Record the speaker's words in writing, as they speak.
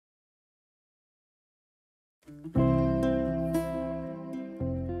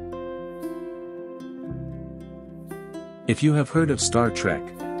If you have heard of Star Trek,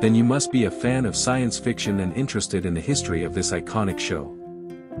 then you must be a fan of science fiction and interested in the history of this iconic show.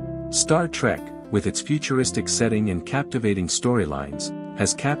 Star Trek, with its futuristic setting and captivating storylines,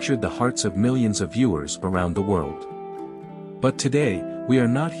 has captured the hearts of millions of viewers around the world. But today, we are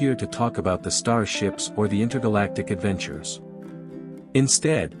not here to talk about the starships or the intergalactic adventures.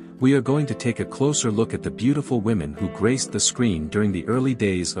 Instead, we are going to take a closer look at the beautiful women who graced the screen during the early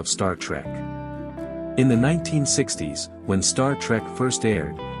days of Star Trek. In the 1960s, when Star Trek first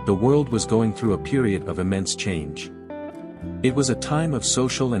aired, the world was going through a period of immense change. It was a time of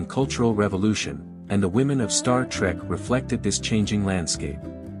social and cultural revolution, and the women of Star Trek reflected this changing landscape.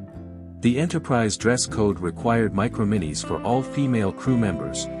 The Enterprise dress code required microminis for all female crew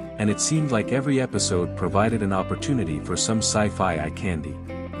members, and it seemed like every episode provided an opportunity for some sci-fi eye candy.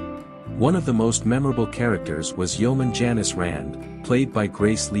 One of the most memorable characters was Yeoman Janice Rand, played by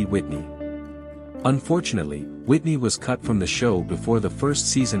Grace Lee Whitney. Unfortunately, Whitney was cut from the show before the first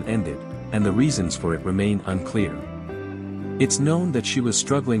season ended, and the reasons for it remain unclear. It's known that she was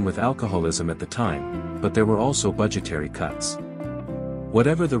struggling with alcoholism at the time, but there were also budgetary cuts.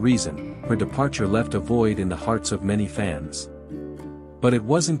 Whatever the reason, her departure left a void in the hearts of many fans. But it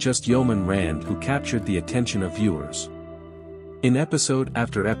wasn't just Yeoman Rand who captured the attention of viewers. In episode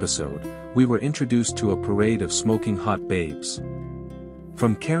after episode, we were introduced to a parade of smoking hot babes.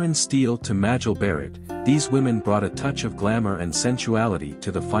 From Karen Steele to Majel Barrett, these women brought a touch of glamour and sensuality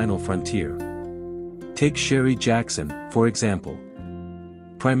to the final frontier. Take Sherry Jackson, for example.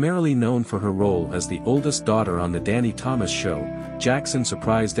 Primarily known for her role as the oldest daughter on the Danny Thomas Show, Jackson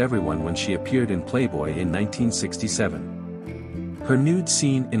surprised everyone when she appeared in Playboy in 1967. Her nude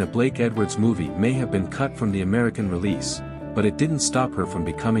scene in a Blake Edwards movie may have been cut from the American release, but it didn't stop her from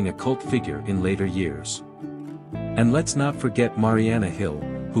becoming a cult figure in later years. And let's not forget Mariana Hill,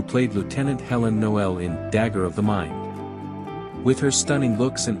 who played Lieutenant Helen Noel in Dagger of the Mind. With her stunning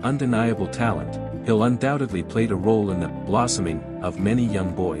looks and undeniable talent, Hill undoubtedly played a role in the blossoming of many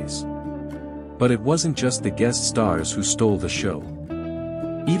young boys. But it wasn't just the guest stars who stole the show.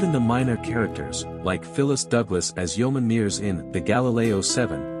 Even the minor characters, like Phyllis Douglas as Yeoman Mears in The Galileo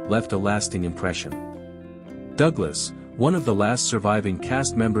 7, left a lasting impression. Douglas, one of the last surviving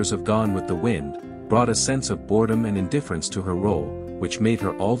cast members of Gone with the Wind, brought a sense of boredom and indifference to her role, which made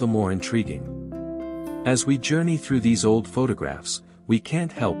her all the more intriguing. As we journey through these old photographs, we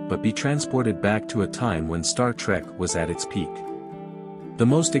can't help but be transported back to a time when Star Trek was at its peak. The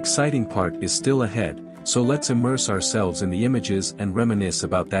most exciting part is still ahead, so let's immerse ourselves in the images and reminisce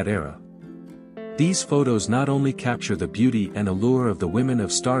about that era. These photos not only capture the beauty and allure of the women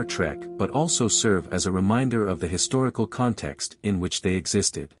of Star Trek but also serve as a reminder of the historical context in which they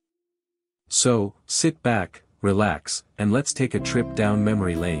existed. So, sit back, relax, and let's take a trip down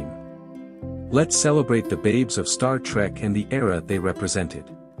memory lane. Let's celebrate the babes of Star Trek and the era they represented.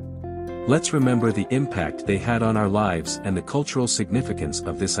 Let's remember the impact they had on our lives and the cultural significance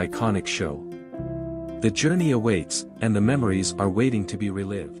of this iconic show. The journey awaits, and the memories are waiting to be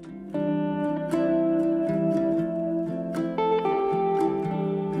relived.